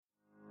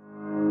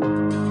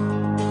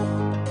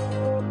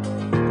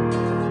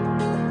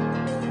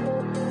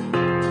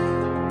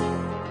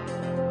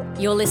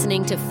You're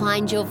listening to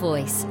Find Your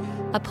Voice,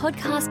 a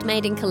podcast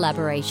made in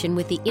collaboration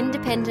with the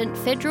independent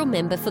federal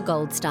member for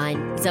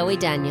Goldstein, Zoe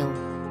Daniel.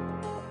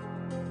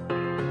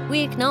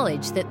 We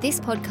acknowledge that this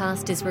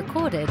podcast is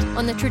recorded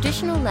on the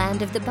traditional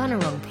land of the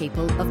Bunurong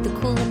people of the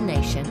Kulin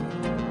Nation.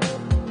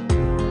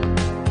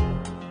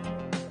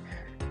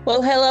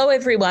 Well, hello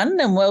everyone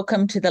and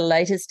welcome to the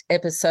latest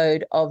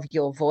episode of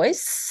Your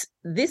Voice.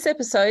 This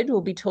episode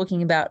will be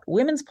talking about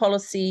women's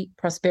policy,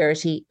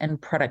 prosperity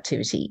and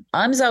productivity.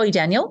 I'm Zoe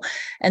Daniel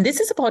and this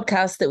is a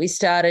podcast that we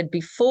started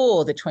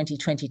before the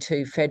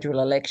 2022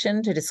 federal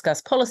election to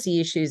discuss policy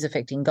issues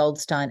affecting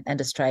Goldstein and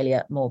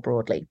Australia more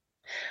broadly.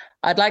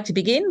 I'd like to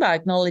begin by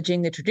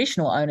acknowledging the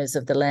traditional owners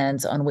of the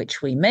lands on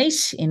which we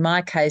meet. In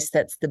my case,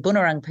 that's the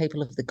Bunurong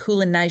people of the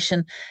Kulin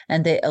Nation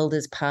and their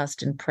elders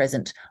past and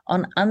present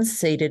on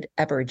unceded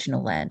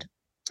Aboriginal land.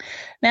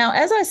 Now,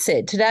 as I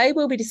said, today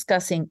we'll be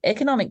discussing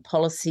economic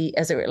policy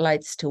as it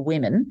relates to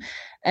women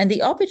and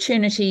the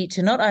opportunity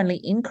to not only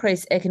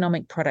increase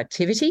economic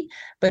productivity,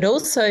 but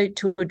also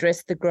to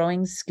address the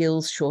growing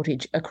skills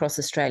shortage across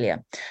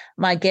Australia.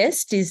 My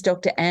guest is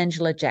Dr.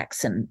 Angela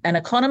Jackson, an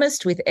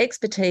economist with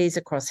expertise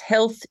across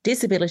health,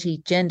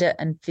 disability, gender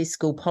and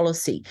fiscal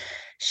policy.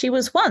 She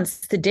was once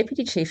the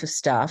Deputy Chief of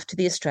Staff to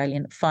the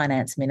Australian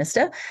Finance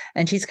Minister,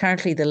 and she's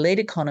currently the lead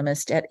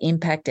economist at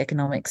Impact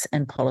Economics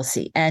and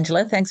Policy.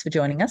 Angela, thanks for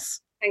joining us.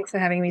 Thanks for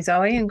having me,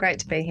 Zoe, and great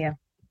to be here.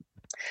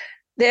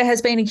 There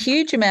has been a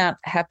huge amount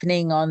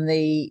happening on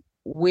the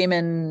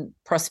women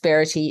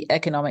prosperity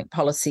economic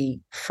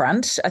policy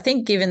front. I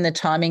think given the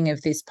timing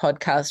of this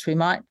podcast, we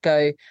might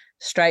go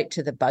straight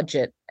to the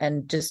budget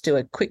and just do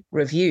a quick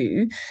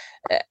review.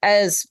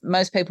 As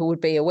most people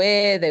would be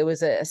aware, there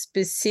was a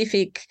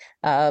specific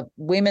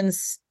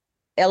women's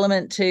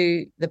element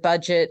to the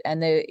budget,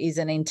 and there is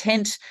an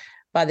intent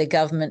by the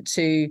government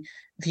to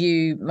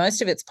view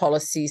most of its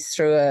policies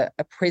through a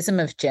prism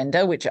of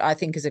gender, which I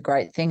think is a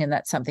great thing, and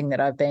that's something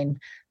that I've been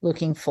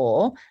looking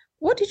for.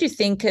 What did you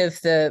think of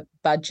the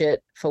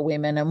budget for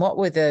women, and what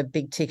were the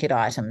big ticket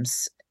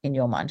items in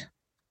your mind?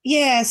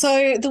 Yeah,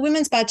 so the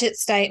Women's Budget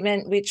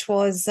Statement, which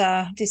was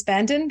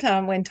disbanded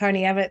when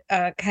Tony Abbott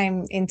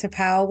came into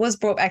power, was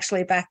brought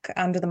actually back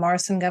under the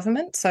Morrison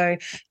government. So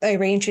they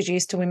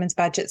reintroduced a Women's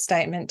Budget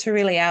Statement to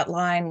really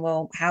outline,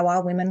 well, how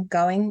are women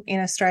going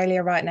in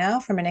Australia right now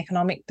from an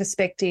economic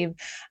perspective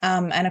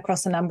and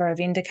across a number of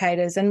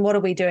indicators, and what are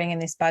we doing in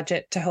this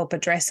budget to help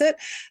address it?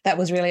 That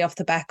was really off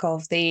the back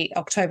of the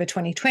October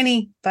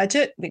 2020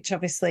 budget, which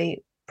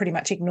obviously pretty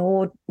much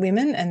ignored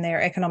women and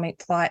their economic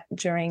plight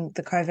during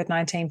the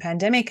COVID-19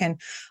 pandemic.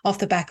 And off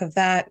the back of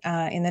that,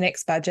 in the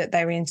next budget,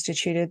 they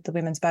reinstituted the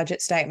Women's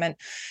Budget Statement.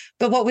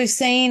 But what we've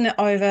seen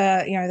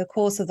over, the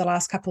course of the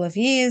last couple of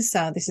years,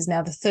 this is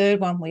now the third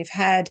one we've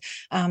had,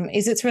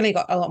 is it's really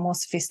got a lot more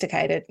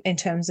sophisticated in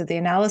terms of the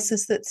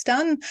analysis that's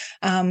done.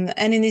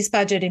 And in this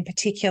budget in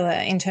particular,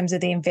 in terms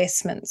of the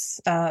investments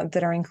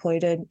that are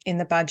included in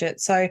the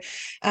budget. So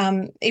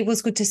it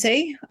was good to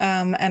see.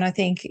 And I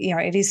think,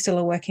 it is still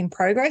a work in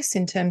progress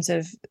in terms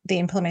of the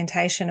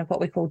implementation of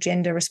what we call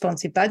gender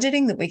responsive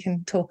budgeting that we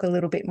can talk a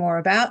little bit more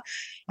about.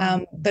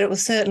 But it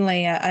was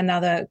certainly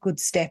another good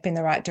step in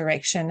the right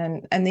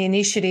direction. And the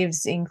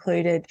initiatives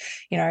included,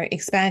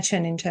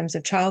 expansion in terms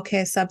of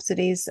childcare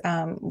subsidies,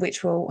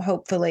 which will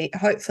hopefully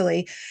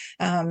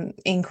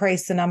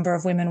increase the number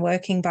of women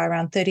working by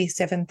around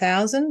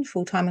 37,000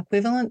 full-time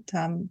equivalent,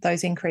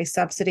 those increased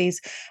subsidies,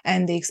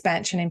 and the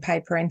expansion in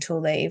paid parental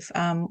leave,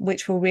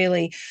 which will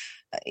really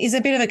is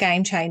a bit of a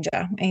game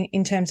changer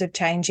in terms of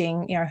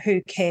changing, who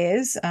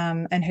cares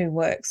and who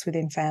works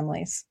within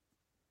families.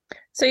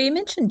 So you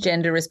mentioned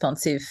gender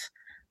responsive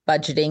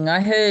budgeting.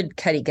 I heard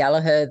Katie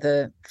Gallagher,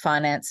 the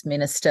Finance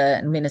Minister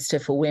and Minister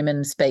for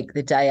Women, speak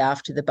the day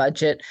after the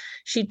budget.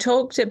 She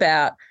talked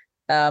about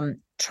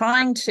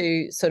trying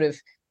to sort of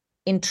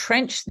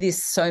entrench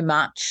this so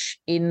much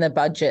in the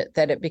budget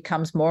that it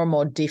becomes more and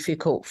more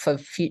difficult for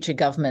future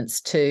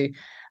governments to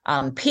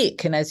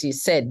unpick. And as you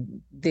said,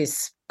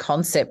 this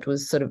concept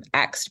was sort of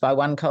axed by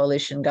one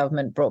coalition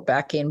government, brought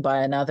back in by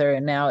another,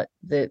 and now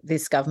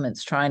this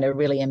government's trying to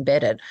really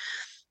embed it.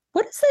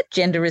 What does that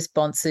gender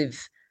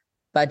responsive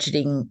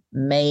budgeting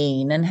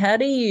mean, and how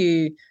do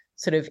you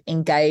sort of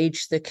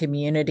engage the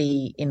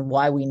community in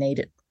why we need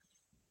it?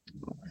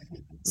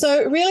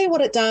 So really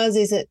what it does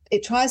is it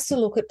tries to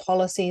look at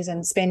policies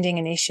and spending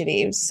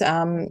initiatives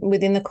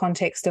within the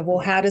context of, well,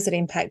 how does it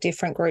impact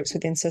different groups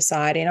within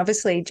society? And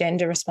obviously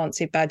gender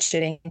responsive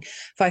budgeting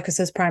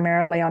focuses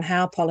primarily on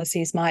how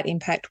policies might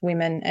impact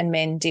women and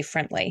men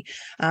differently.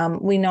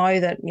 We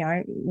know that,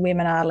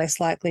 women are less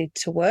likely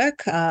to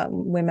work.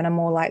 Women are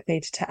more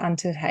likely to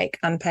undertake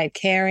unpaid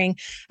caring,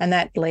 and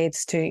that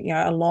leads to,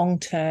 a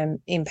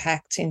long-term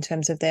impact in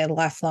terms of their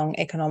lifelong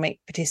economic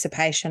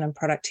participation and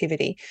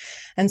productivity.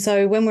 And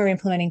so when we're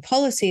implementing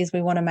policies,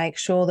 we want to make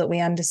sure that we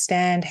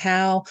understand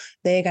how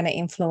they're going to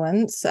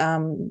influence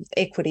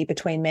equity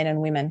between men and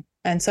women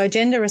And so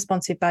gender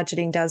responsive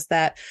budgeting does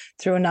that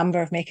through a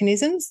number of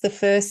mechanisms. The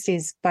first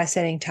is by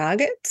setting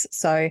targets.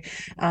 So,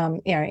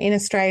 in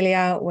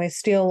Australia, we're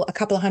still a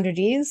couple of hundred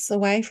years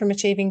away from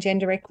achieving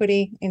gender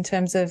equity in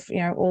terms of,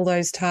 all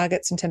those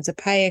targets, in terms of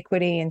pay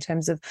equity, in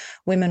terms of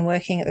women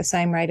working at the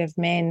same rate of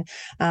men,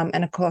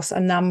 and of course, a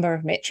number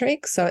of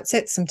metrics. So it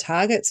sets some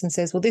targets and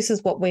says, well, this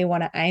is what we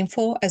want to aim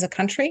for as a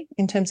country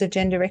in terms of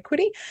gender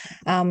equity.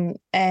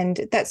 And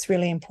that's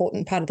really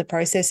important part of the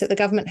process that the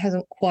government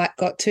hasn't quite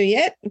got to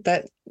yet,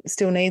 but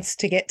still needs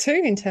to get to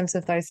in terms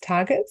of those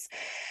targets.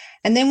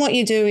 And then what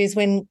you do is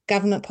when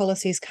government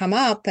policies come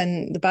up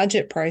and the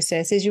budget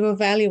process is you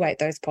evaluate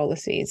those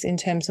policies in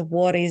terms of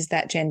what is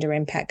that gender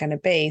impact going to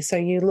be. So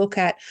you look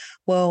at,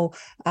 will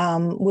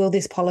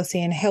this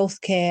policy in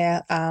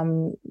healthcare,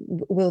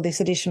 will this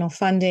additional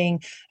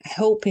funding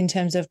help in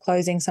terms of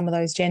closing some of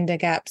those gender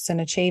gaps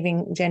and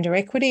achieving gender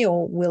equity,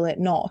 or will it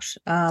not?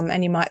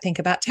 And you might think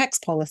about tax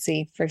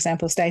policy, for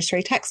example, stage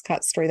 3 tax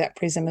cuts through that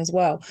prism as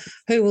well.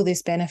 Who will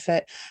this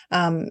benefit,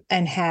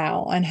 and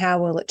how? And how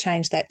will it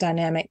change that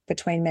dynamic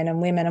between men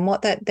and women? And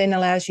what that then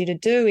allows you to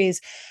do is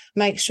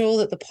make sure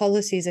that the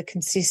policies are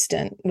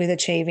consistent with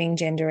achieving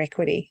gender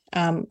equity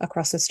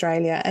across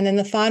Australia. And then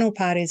the final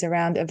part is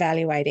around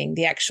evaluating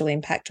the actual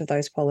impact of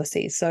those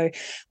policies. So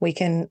we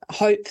can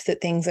hope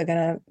that things are going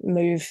to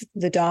move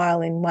the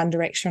dial in one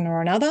direction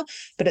or another,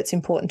 but it's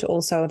important to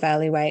also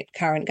evaluate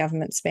current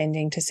government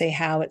spending to see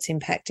how it's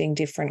impacting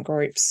different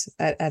groups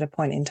at a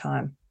point in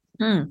time.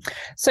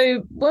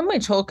 So when we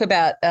talk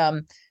about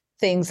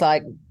things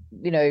like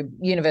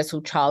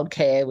universal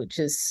childcare, which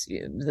is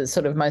the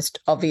sort of most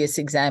obvious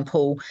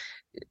example,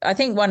 I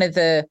think one of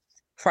the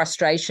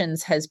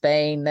frustrations has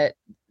been that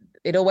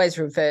it always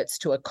reverts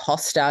to a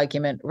cost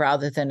argument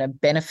rather than a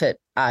benefit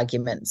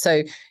argument.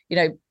 So,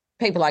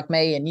 people like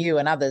me and you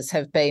and others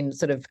have been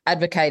sort of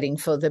advocating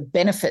for the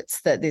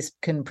benefits that this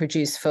can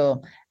produce for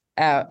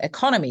our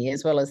economy,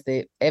 as well as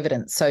the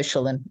evident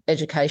social and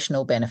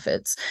educational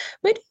benefits.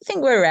 Where do you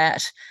think we're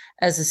at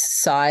as a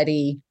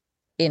society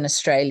in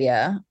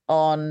Australia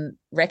on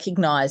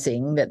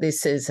recognising that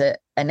this is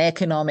an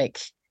economic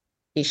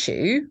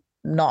issue,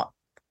 not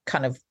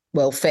kind of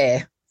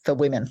welfare for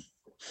women?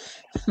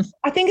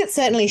 I think it's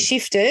certainly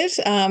shifted,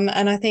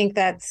 and I think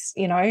that's,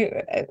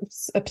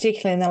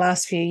 particularly in the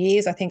last few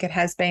years, I think it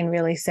has been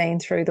really seen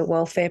through the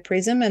welfare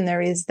prism, and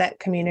there is that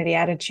community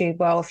attitude,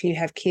 well, if you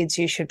have kids,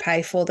 you should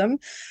pay for them,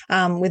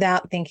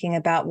 without thinking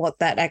about what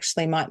that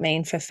actually might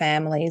mean for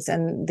families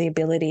and the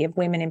ability of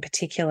women in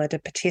particular to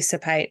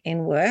participate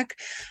in work,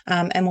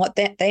 and what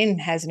that then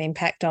has an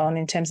impact on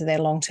in terms of their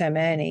long-term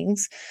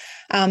earnings.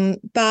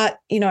 But,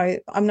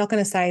 I'm not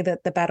going to say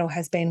that the battle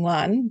has been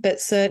won,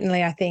 but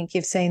certainly I think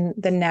you've seen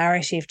the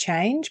narrative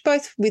change,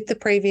 both with the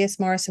previous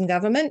Morrison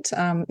government.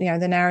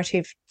 The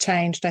narrative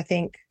changed, I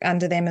think,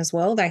 under them as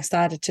well. They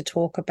started to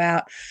talk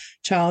about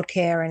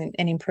childcare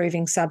and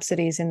improving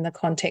subsidies in the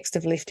context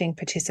of lifting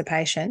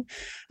participation.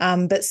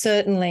 But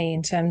certainly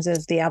in terms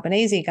of the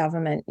Albanese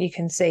government, you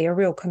can see a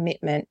real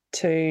commitment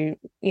to,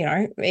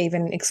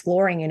 even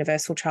exploring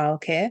universal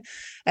childcare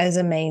as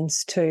a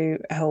means to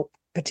help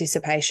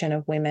participation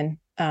of women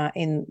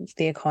in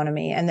the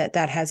economy, and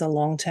that has a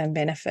long-term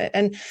benefit.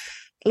 And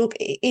look,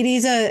 it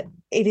is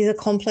a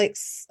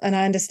complex, and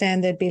I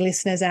understand there'd be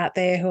listeners out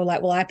there who are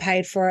like, well, I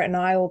paid for it and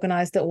I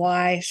organised it.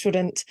 Why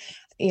shouldn't,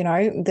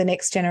 the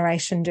next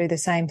generation do the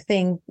same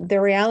thing?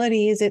 The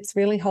reality is it's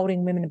really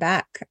holding women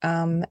back.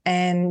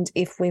 And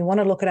if we want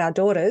to look at our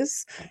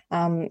daughters,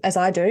 as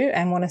I do,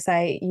 and want to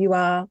say you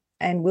are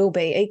and will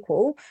be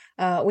equal,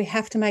 we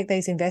have to make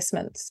these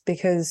investments,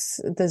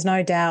 because there's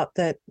no doubt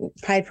that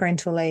paid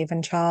parental leave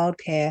and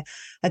childcare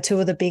are two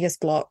of the biggest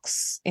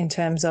blocks in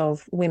terms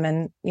of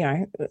women,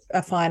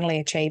 are finally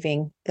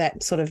achieving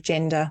that sort of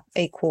gender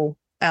equal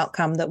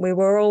outcome that we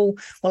were all,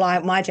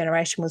 my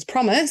generation was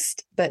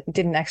promised, but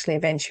didn't actually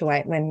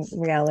eventuate when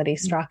reality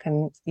struck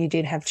and you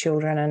did have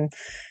children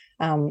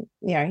and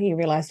you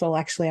realised, well,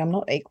 actually, I'm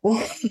not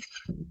equal.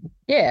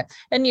 Yeah.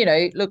 And,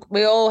 look,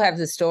 we all have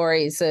the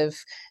stories of,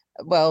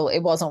 well, it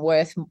wasn't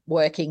worth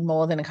working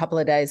more than a couple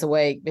of days a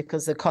week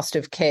because the cost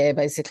of care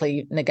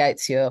basically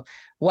negates your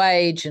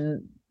wage.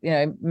 And,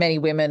 many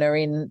women are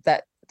in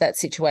that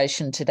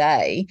situation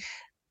today.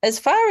 As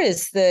far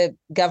as the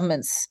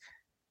government's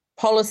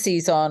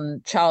policies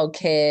on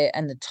childcare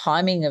and the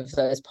timing of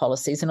those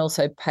policies, and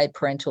also paid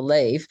parental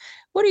leave,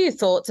 what are your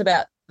thoughts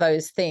about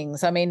those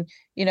things? I mean,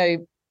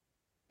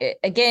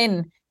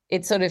 again,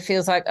 it sort of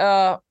feels like,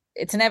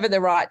 it's never the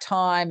right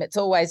time. It's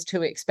always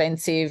too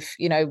expensive.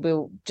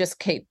 We'll just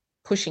keep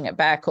pushing it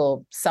back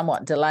or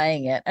somewhat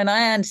delaying it. And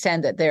I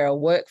understand that there are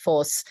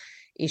workforce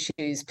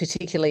issues,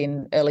 particularly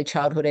in early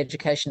childhood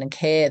education and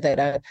care, that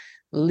are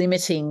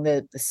limiting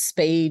the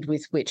speed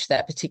with which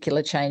that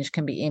particular change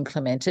can be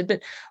implemented.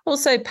 But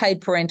also paid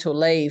parental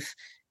leave,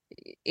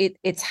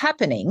 it's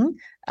happening,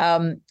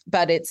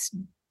 but it's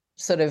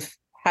sort of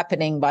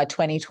happening by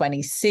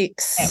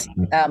 2026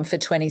 for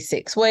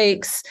 26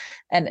 weeks.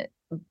 And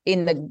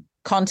in the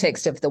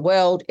context of the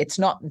world, it's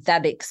not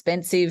that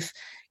expensive.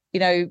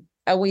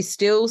 Are are we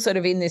still sort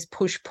of in this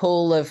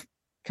push-pull of,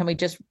 can we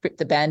just rip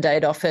the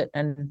Band-Aid off it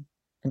and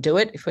do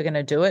it if we're going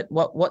to do it?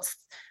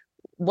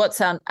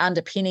 What's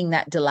underpinning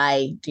that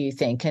delay, do you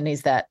think, and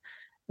is that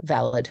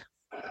valid?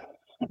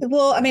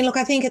 Well, I mean, look,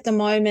 I think at the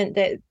moment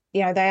that,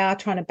 you know, they are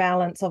trying to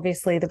balance,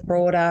 obviously, the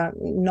broader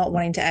not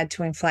wanting to add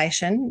to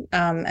inflation.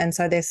 And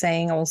so they're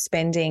seeing all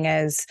spending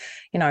as,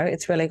 you know,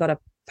 it's really got to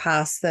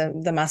pass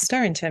the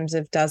muster in terms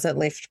of, does it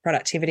lift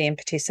productivity and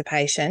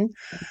participation?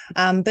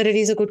 But it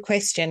is a good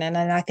question. And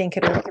I think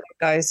it also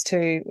goes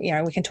to, you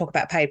know, we can talk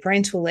about paid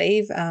parental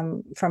leave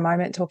for a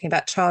moment, talking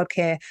about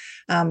childcare,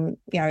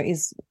 you know,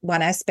 is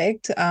one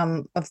aspect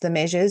of the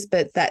measures,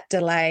 but that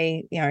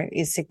delay, you know,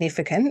 is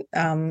significant.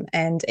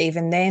 And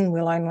even then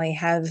we'll only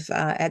have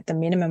at the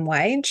minimum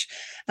wage,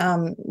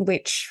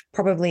 which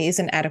probably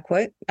isn't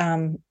adequate,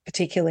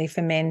 particularly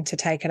for men to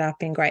take it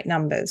up in great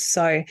numbers.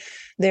 So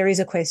there is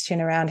a question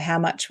around how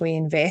much we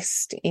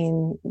invest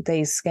in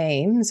these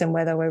schemes and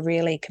whether we're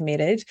really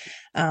committed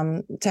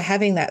to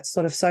having that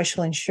sort of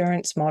social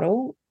insurance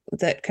model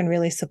that can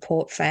really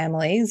support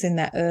families in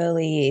that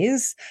early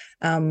years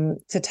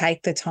to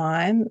take the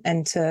time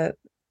and to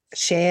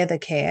share the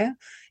care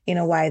in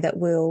a way that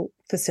will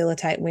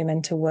facilitate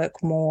women to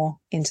work more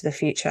into the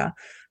future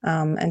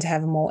and to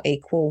have a more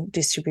equal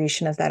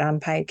distribution of that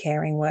unpaid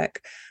caring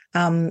work.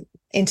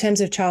 In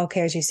terms of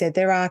childcare, as you said,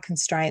 there are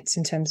constraints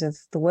in terms of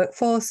the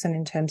workforce and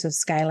in terms of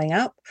scaling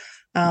up.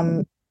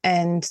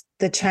 And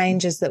the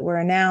changes that were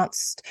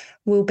announced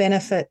will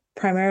benefit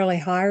primarily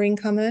higher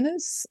income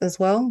earners as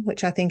well,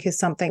 which I think is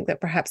something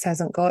that perhaps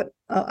hasn't got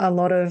a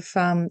lot of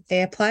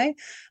airplay.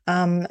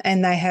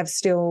 And they have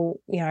still,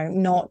 you know,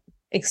 not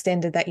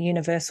extended that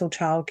universal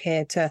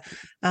childcare to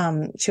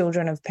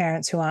children of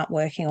parents who aren't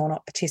working or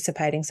not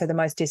participating. So the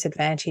most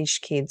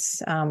disadvantaged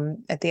kids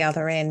at the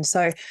other end.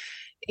 So,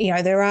 you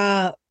know,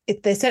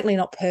 they're certainly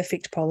not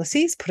perfect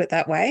policies, put it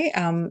that way.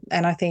 And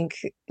I think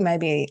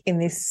maybe in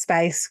this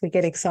space we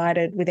get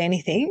excited with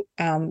anything.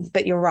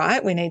 But you're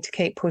right, we need to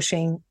keep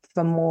pushing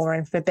for more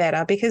and for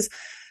better, because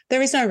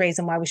there is no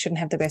reason why we shouldn't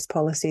have the best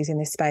policies in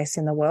this space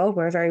in the world.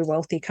 We're a very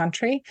wealthy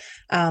country,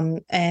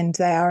 and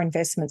they are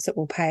investments that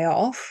will pay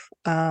off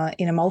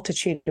in a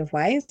multitude of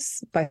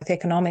ways, both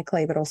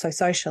economically but also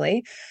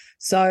socially.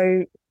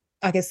 So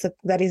I guess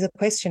that is a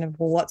question of,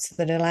 well, what's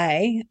the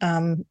delay?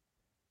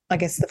 I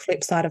guess the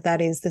flip side of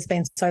that is there's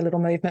been so little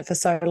movement for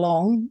so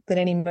long that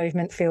any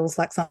movement feels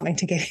like something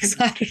to get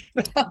excited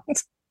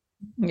about.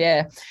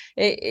 Yeah,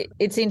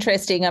 it's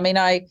interesting. I mean,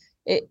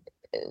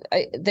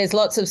 there's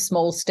lots of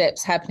small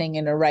steps happening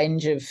in a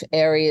range of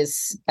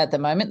areas at the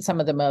moment. Some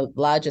of them are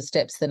larger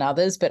steps than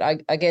others, but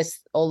I guess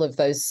all of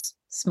those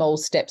small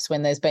steps,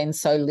 when there's been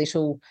so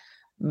little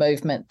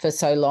movement for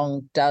so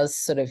long, does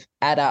sort of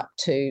add up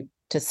to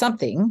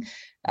something.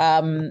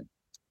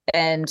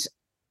 And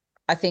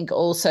I think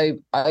also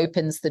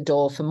opens the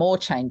door for more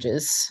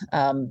changes,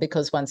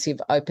 because once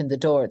you've opened the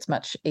door, it's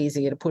much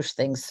easier to push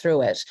things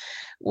through it.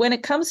 When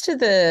it comes to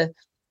the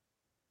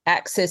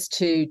access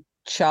to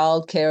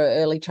childcare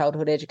or early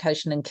childhood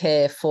education and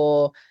care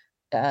for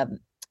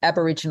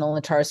Aboriginal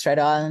and Torres Strait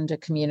Islander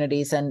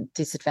communities and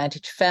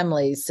disadvantaged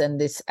families, and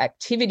this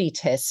activity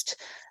test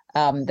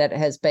that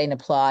has been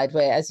applied,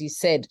 where, as you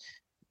said,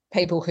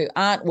 people who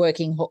aren't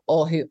working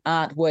or who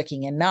aren't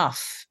working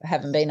enough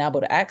haven't been able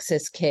to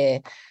access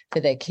care for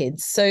their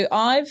kids. So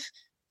I've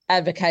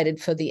advocated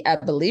for the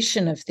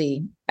abolition of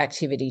the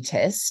activity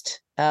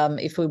test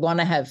if we want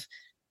to have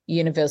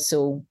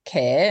universal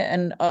care.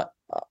 And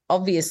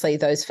obviously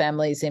those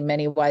families in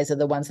many ways are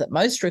the ones that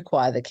most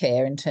require the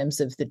care in terms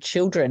of the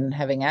children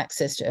having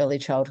access to early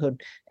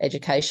childhood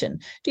education.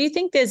 Do you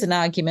think there's an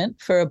argument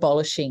for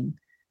abolishing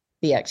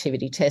the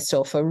activity test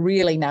or for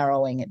really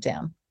narrowing it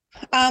down?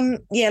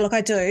 Yeah, look,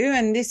 I do.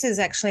 And this is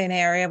actually an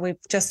area we've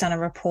just done a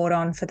report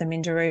on for the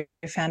Minderoo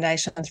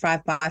Foundation,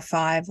 Thrive by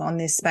 5, on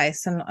this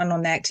space and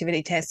on the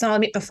activity test. And I'll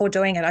admit, before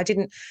doing it, I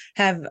didn't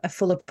have a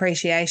full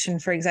appreciation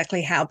for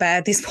exactly how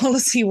bad this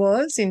policy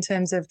was in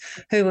terms of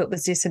who it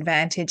was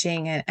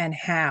disadvantaging and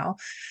how.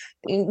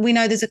 We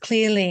know there's a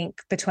clear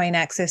link between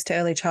access to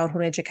early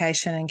childhood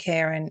education and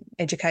care and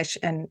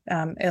education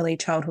and early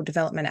childhood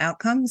development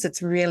outcomes.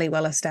 It's really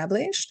well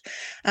established.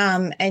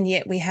 And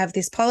yet we have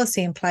this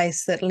policy in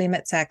place that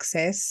limits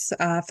access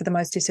for the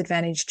most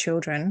disadvantaged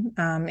children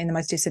in the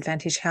most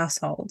disadvantaged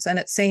households. And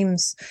it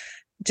seems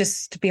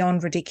just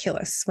beyond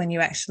ridiculous when you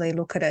actually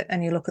look at it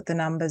and you look at the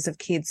numbers of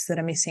kids that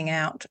are missing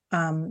out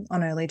on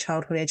early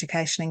childhood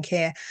education and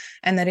care,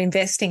 and that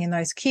investing in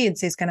those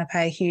kids is going to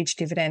pay huge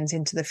dividends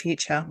into the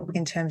future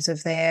in terms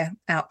of their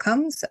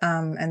outcomes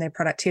and their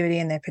productivity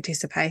and their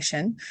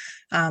participation,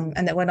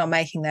 and that we're not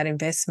making that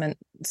investment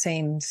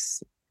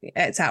seems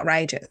it's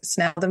outrageous.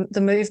 Now, the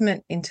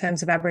movement in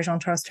terms of Aboriginal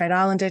and Torres Strait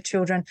Islander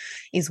children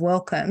is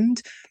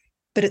welcomed,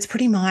 but it's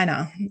pretty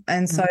minor.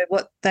 And so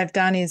what they've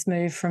done is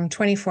move from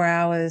 24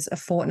 hours a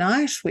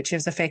fortnight, which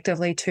is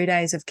effectively 2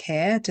 days of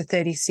care, to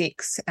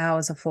 36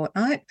 hours a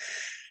fortnight.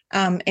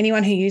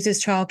 Anyone who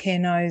uses childcare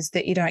knows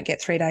that you don't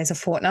get 3 days a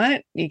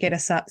fortnight. You get a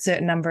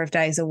certain number of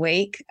days a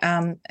week.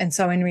 And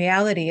so in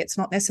reality, it's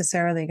not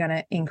necessarily going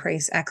to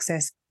increase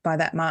access by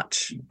that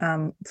much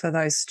for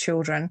those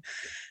children.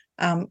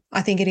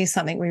 I think it is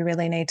something we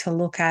really need to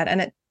look at.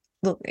 And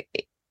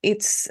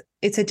it's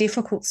a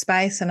difficult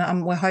space,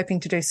 and we're hoping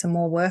to do some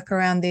more work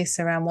around this,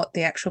 around what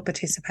the actual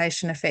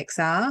participation effects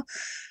are.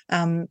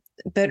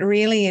 But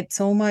really, it's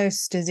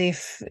almost as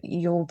if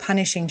you're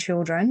punishing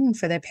children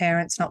for their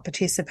parents not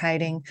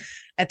participating.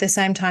 At the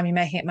same time, you're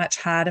making it much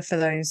harder for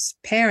those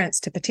parents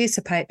to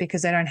participate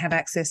because they don't have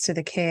access to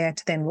the care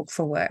to then look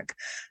for work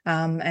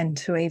and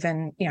to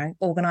even,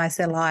 organise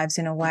their lives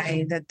in a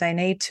way that they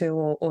need to,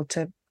 or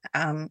to,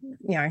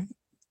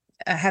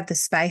 have the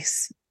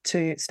space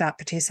to start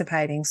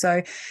participating.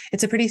 So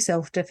it's a pretty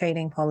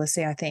self-defeating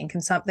policy, I think,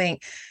 and something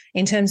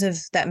in terms of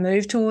that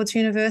move towards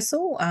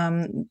universal,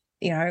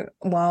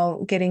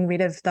 while getting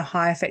rid of the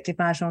high effective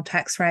marginal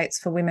tax rates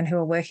for women who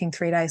are working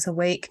 3 days a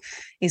week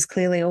is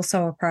clearly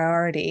also a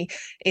priority.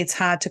 It's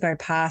hard to go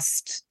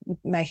past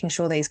making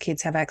sure these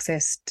kids have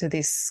access to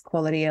this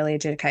quality early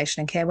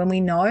education and care when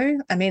we know,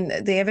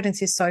 the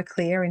evidence is so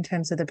clear in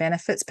terms of the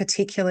benefits,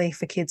 particularly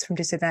for kids from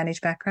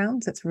disadvantaged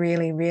backgrounds. It's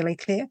really, really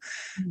clear.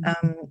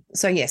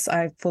 So yes,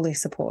 I fully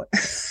support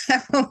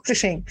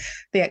pushing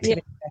the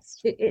activity.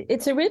 Yeah.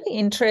 It's a really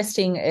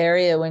interesting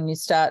area when you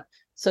start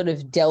sort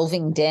of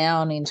delving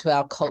down into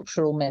our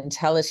cultural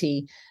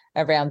mentality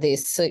around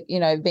this. So,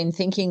 I've been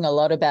thinking a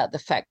lot about the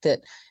fact that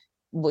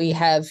we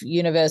have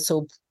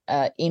universal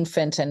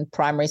infant and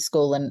primary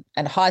school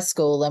and high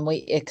school, and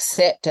we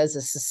accept as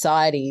a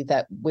society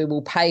that we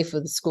will pay for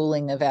the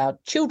schooling of our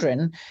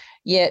children.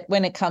 Yet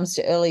when it comes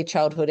to early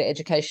childhood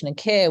education and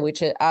care,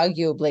 which are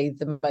arguably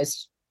the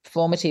most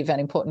formative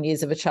and important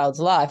years of a child's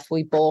life,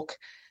 we balk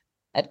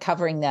at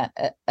covering that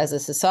as a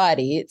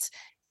society.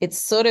 It's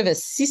sort of a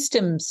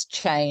systems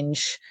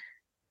change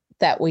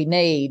that we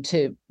need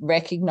to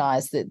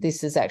recognise that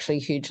this is actually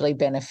hugely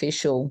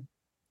beneficial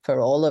for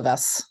all of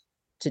us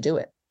to do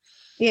it.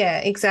 Yeah,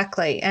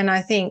 exactly. And I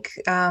think,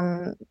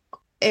 and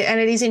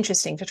it is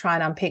interesting to try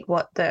and unpick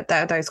what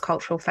those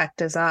cultural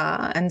factors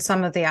are. And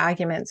some of the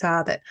arguments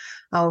are that,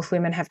 if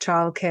women have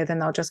childcare, then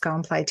they'll just go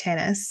and play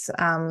tennis.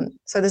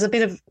 So there's a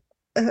bit of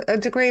a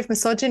degree of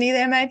misogyny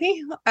there,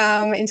 maybe,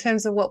 in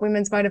terms of what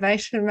women's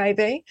motivation may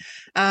be.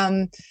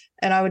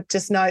 And I would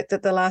just note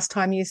that the Last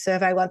Time Used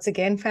survey once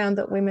again found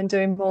that women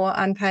do more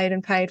unpaid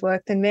and paid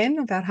work than men,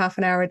 about half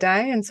an hour a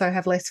day, and so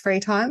have less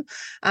free time.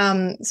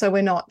 So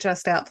we're not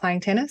just out playing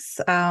tennis.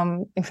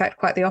 In fact,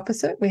 quite the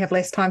opposite. We have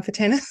less time for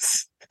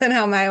tennis than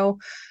our male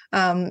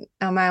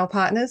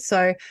partners.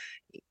 So,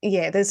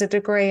 yeah, there's a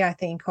degree, I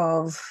think,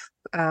 of,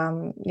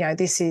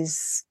 this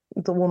is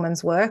the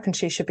woman's work and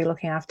she should be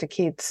looking after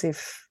kids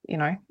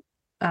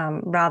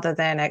rather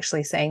than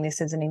actually seeing this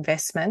as an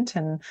investment.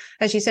 And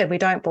as you said, we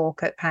don't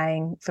balk at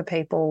paying for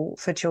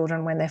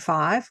children when they're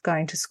 5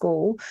 going to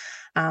school.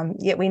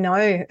 Yet we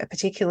know,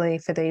 particularly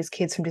for these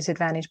kids from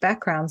disadvantaged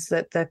backgrounds,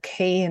 that the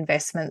key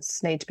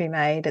investments need to be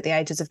made at the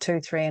ages of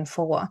 2, 3 and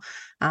 4,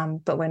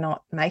 but we're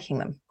not making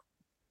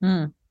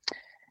them.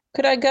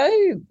 Could I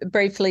go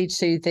briefly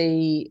to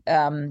the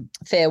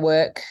Fair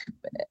Work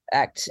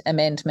Act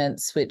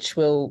amendments, which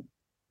will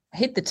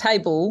hit the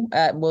table?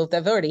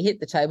 They've already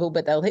hit the table,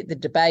 but they'll hit the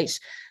debate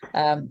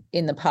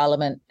in the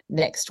Parliament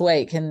next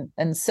week.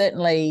 And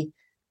certainly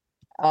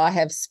I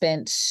have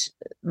spent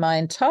my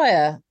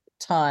entire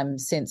time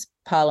since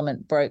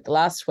Parliament broke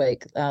last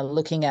week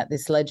looking at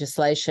this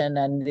legislation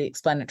and the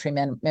explanatory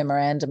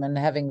memorandum and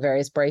having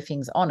various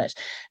briefings on it.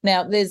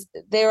 Now,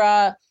 there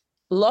are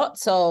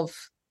lots of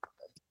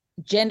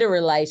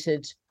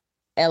gender-related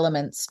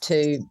elements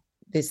to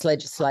this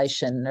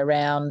legislation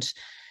around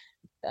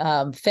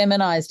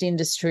feminised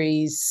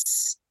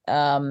industries,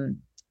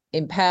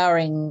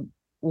 empowering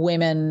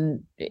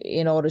women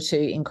in order to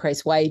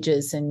increase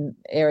wages in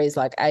areas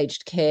like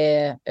aged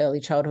care, early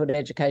childhood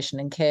education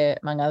and care,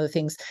 among other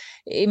things.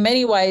 In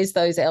many ways,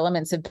 those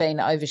elements have been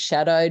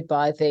overshadowed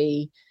by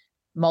the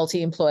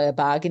multi-employer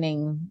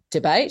bargaining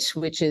debate,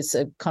 which is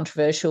a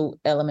controversial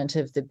element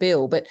of the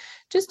bill. But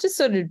just to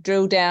sort of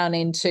drill down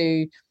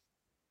into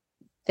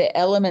the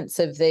elements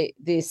of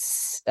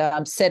this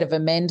set of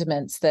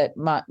amendments that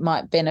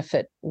might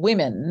benefit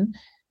women,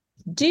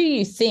 do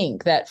you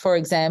think that, for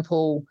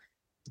example,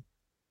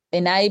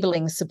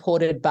 enabling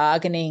supported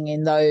bargaining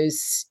in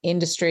those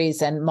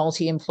industries and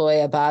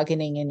multi-employer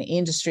bargaining in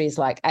industries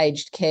like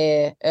aged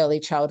care,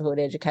 early childhood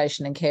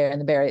education and care,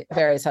 and the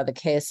various other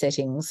care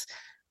settings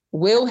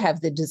will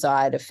have the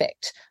desired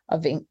effect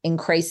of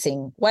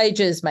increasing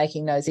wages,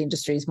 making those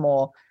industries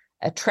more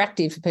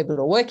attractive for people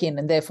to work in,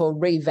 and therefore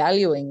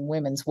revaluing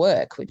women's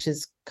work, which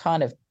is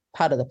kind of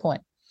part of the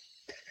point?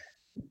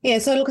 Yeah,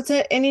 so look, it's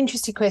an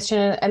interesting question,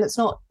 and it's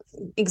not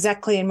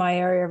exactly in my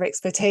area of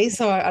expertise,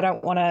 so I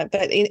don't want to,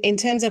 but in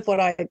terms of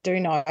what I do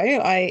know,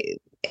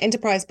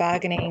 enterprise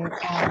bargaining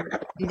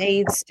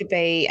needs to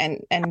be,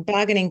 and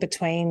bargaining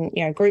between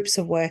groups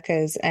of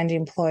workers and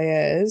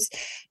employers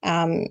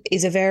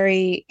is a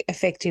very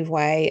effective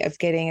way of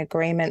getting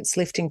agreements,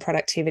 lifting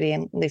productivity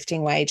and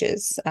lifting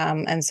wages.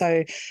 And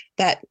so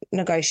that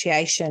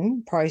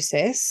negotiation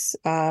process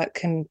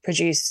can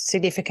produce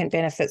significant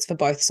benefits for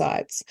both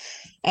sides.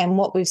 And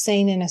what we've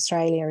seen in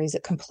Australia is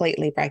it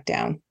completely break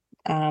down.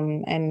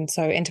 And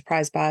so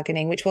enterprise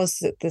bargaining, which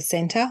was at the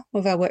centre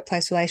of our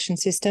workplace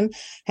relations system,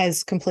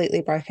 has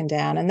completely broken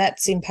down, and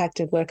that's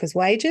impacted workers'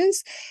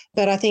 wages.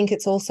 But I think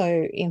it's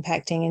also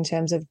impacting in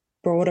terms of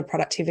broader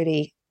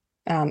productivity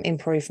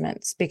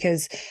improvements,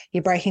 because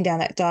you're breaking down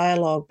that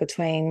dialogue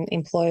between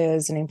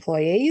employers and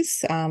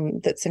employees.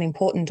 That's an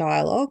important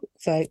dialogue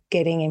for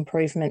getting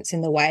improvements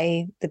in the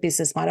way the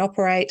business might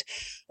operate,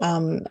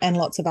 and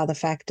lots of other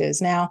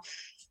factors. Now,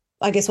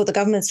 I guess what the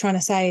government's trying to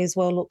say is,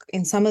 well, look,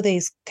 in some of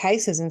these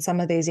cases, in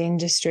some of these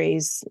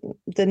industries,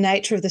 the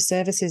nature of the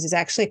services is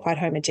actually quite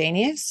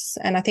homogeneous.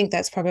 And I think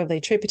that's probably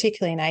true,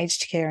 particularly in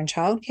aged care and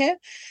childcare.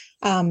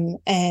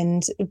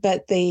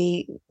 But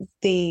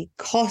the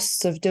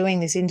costs of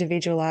doing this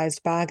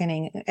individualised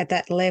bargaining at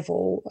that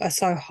level are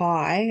so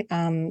high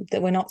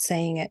that we're not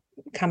seeing it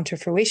come to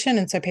fruition.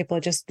 And so people are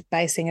just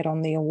basing it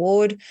on the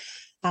award.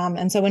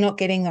 And so we're not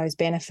getting those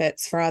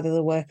benefits for either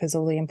the workers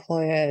or the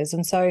employers.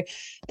 And so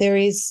there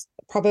is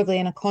probably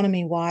an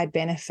economy-wide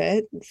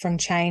benefit from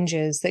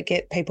changes that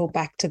get people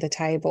back to the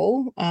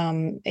table,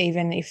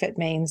 even if it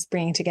means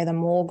bringing together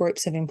more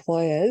groups of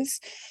employers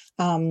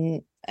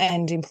and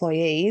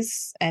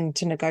employees, and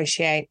to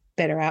negotiate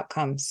better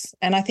outcomes.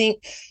 And I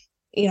think,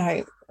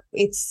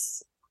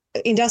 it's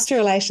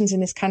industrial relations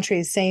in this country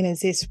is seen as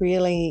this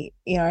really,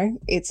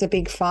 it's a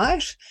big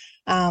fight.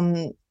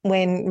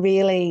 When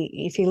really,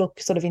 if you look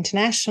sort of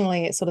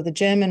internationally at sort of the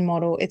German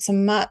model, it's a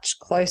much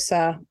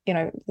closer,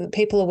 the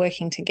people are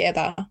working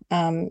together.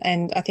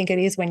 And I think it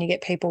is when you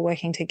get people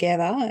working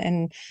together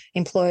and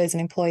employers and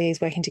employees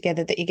working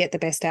together that you get the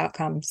best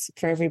outcomes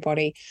for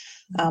everybody.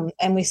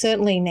 And we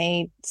certainly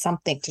need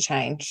something to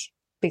change,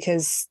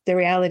 because the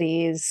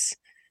reality is,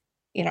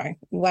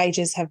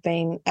 wages have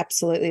been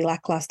absolutely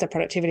lackluster,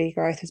 productivity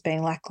growth has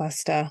been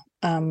lackluster.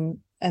 And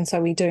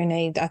so we do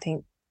need, I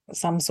think,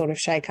 some sort of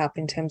shake-up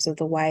in terms of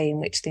the way in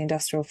which the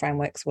industrial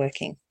framework's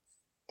working.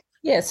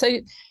 Yeah, so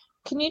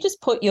can you just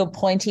put your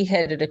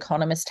pointy-headed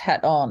economist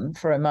hat on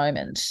for a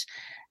moment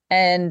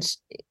and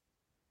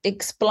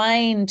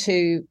explain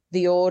to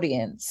the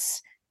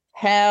audience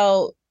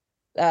how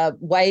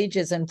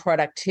wages and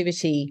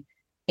productivity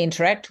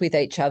interact with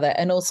each other,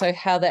 and also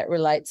how that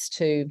relates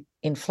to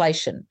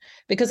inflation?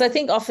 Because I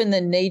think often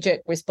the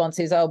knee-jerk response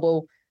is, oh,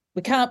 well,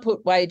 we can't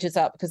put wages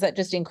up because that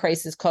just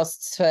increases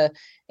costs for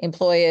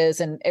employers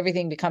and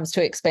everything becomes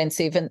too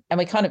expensive. And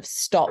we kind of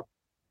stop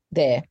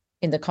there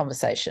in the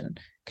conversation.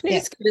 Can you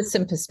just give us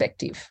some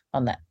perspective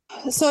on that?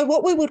 So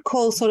what we would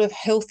call sort of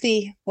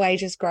healthy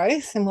wages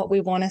growth, and what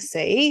we want to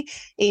see,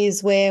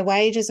 is where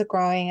wages are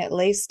growing at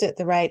least at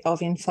the rate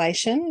of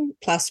inflation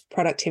plus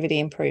productivity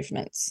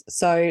improvements.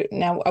 So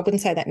now, I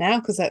wouldn't say that now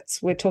because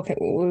we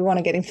want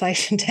to get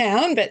inflation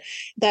down, but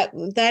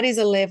that is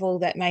a level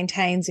that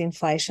maintains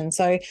inflation.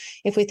 So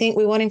if we think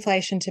we want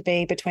inflation to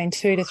be between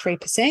 2 to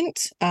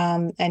 3%,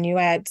 and you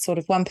add sort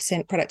of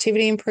 1%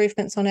 productivity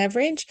improvements on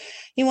average,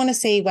 you want to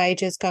see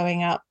wages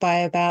going up by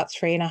about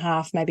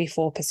 3.5%, maybe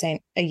 4%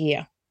 a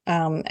year.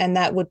 And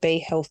that would be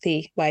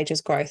healthy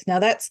wages growth. Now,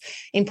 that's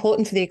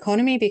important for the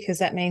economy because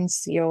that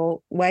means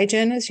your wage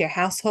earners, your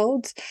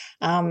households,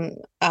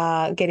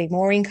 are getting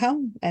more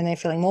income and they're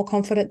feeling more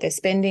confident, they're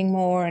spending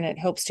more, and it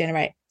helps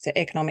generate the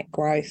economic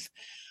growth.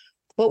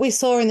 What we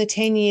saw in the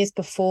 10 years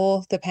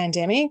before the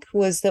pandemic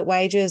was that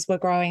wages were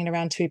growing at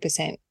around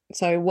 2%,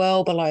 so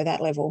well below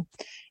that level.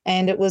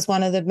 And it was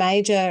one of the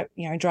major,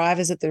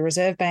 drivers that the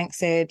Reserve Bank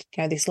said,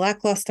 this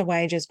lackluster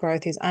wages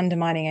growth is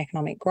undermining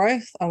economic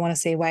growth. I want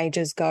to see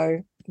wages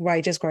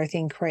growth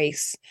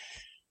increase.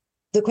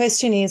 The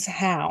question is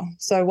how?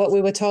 So what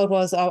we were told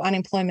was,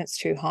 unemployment's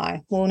too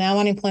high. Well, now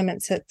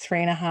unemployment's at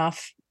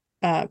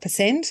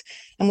 3.5%,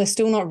 and we're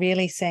still not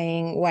really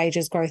seeing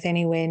wages growth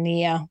anywhere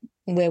near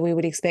where we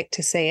would expect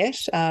to see it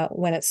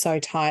when it's so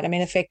tight. I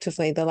mean,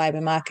 effectively, the labour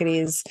market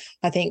is,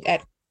 I think,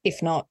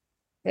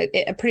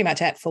 pretty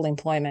much at full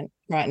employment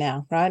right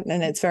now, right?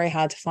 And it's very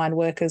hard to find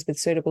workers with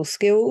suitable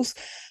skills,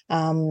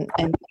 and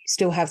you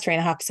still have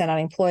 3.5%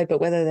 unemployed,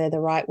 but whether they're the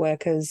right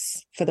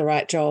workers for the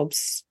right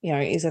jobs,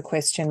 is a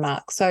question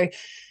mark. So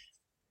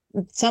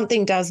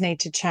something does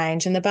need to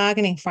change, and the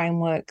bargaining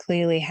framework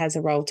clearly has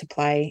a role to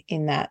play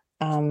in that,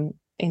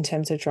 in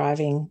terms of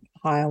driving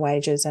higher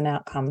wages and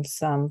outcomes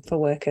for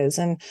workers.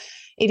 And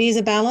it is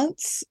a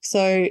balance.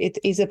 So it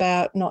is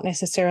about not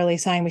necessarily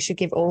saying we should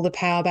give all the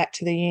power back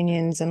to the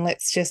unions and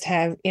let's just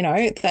have,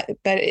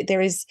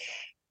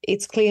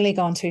 it's clearly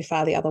gone too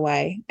far the other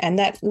way. And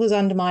that was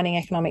undermining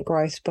economic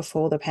growth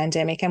before the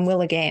pandemic and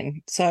will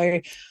again.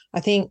 So I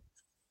think,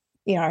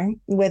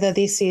 whether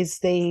this is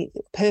the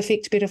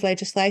perfect bit of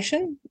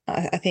legislation,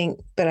 I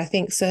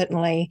think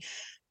certainly,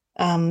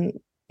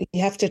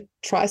 you have to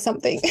try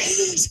something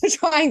to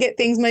try and get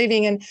things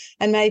moving.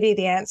 And maybe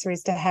the answer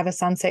is to have a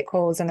sunset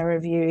clause and a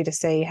review to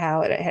see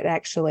how it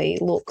actually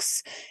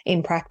looks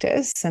in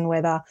practice and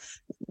whether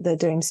the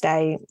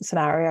doomsday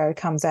scenario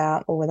comes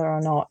out or whether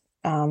or not,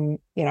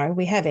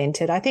 we have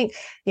entered. I think,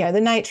 the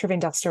nature of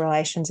industrial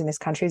relations in this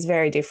country is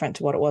very different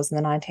to what it was in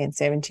the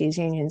 1970s.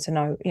 Unions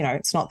are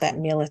it's not that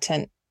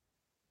militant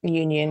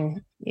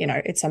union,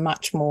 it's a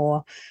much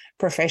more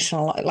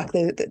professional, like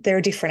they're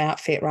a different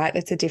outfit, right?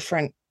 It's a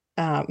different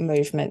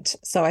movement.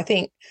 So I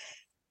think,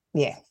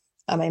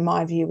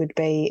 my view would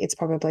be it's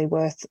probably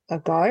worth a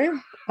go,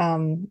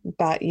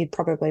 but you'd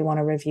probably want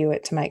to review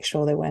it to make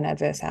sure there weren't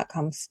adverse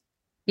outcomes.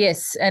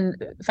 Yes, and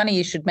funny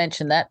you should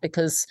mention that,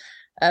 because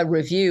a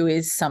review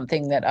is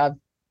something that I've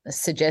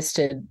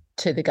suggested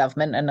to the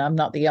government, and I'm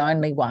not the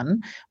only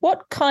one.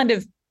 What kind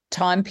of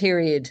time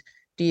period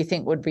do you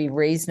think would be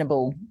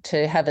reasonable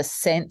to have a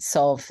sense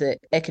of the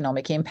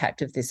economic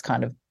impact of this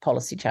kind of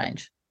policy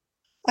change?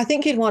 I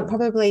think you'd want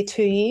probably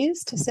 2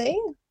 years to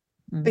see,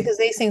 because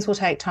these things will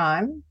take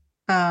time,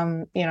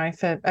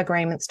 for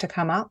agreements to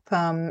come up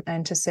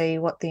and to see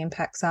what the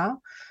impacts are.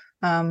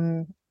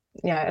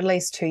 At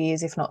least 2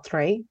 years, if not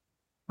 3.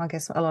 I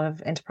guess a lot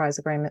of enterprise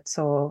agreements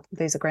or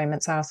these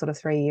agreements are sort of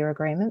 3-year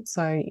agreements.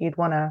 So you'd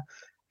want to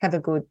have a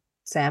good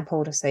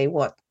sample to see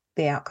what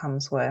the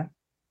outcomes were.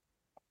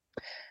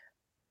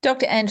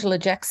 Dr. Angela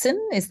Jackson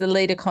is the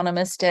lead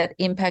economist at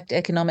Impact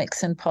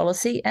Economics and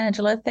Policy.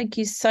 Angela, thank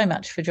you so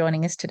much for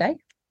joining us today.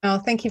 Oh,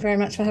 thank you very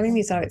much for having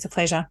me, Zoe. It's a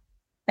pleasure.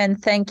 And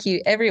thank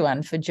you,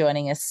 everyone, for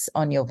joining us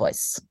on Your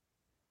Voice.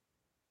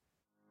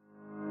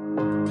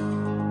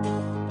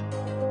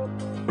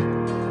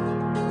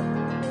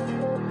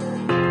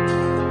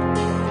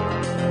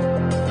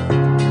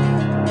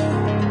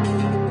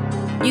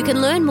 You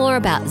can learn more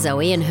about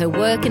Zoe and her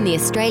work in the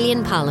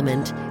Australian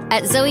Parliament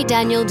at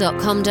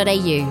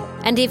zoedaniel.com.au.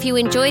 And if you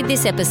enjoyed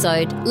this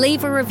episode,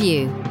 leave a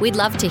review. We'd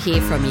love to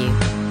hear from you.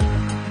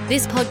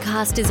 This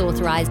podcast is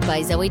authorised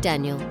by Zoe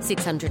Daniel,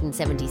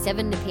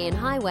 677 Nepean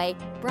Highway,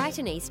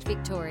 Brighton East,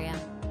 Victoria.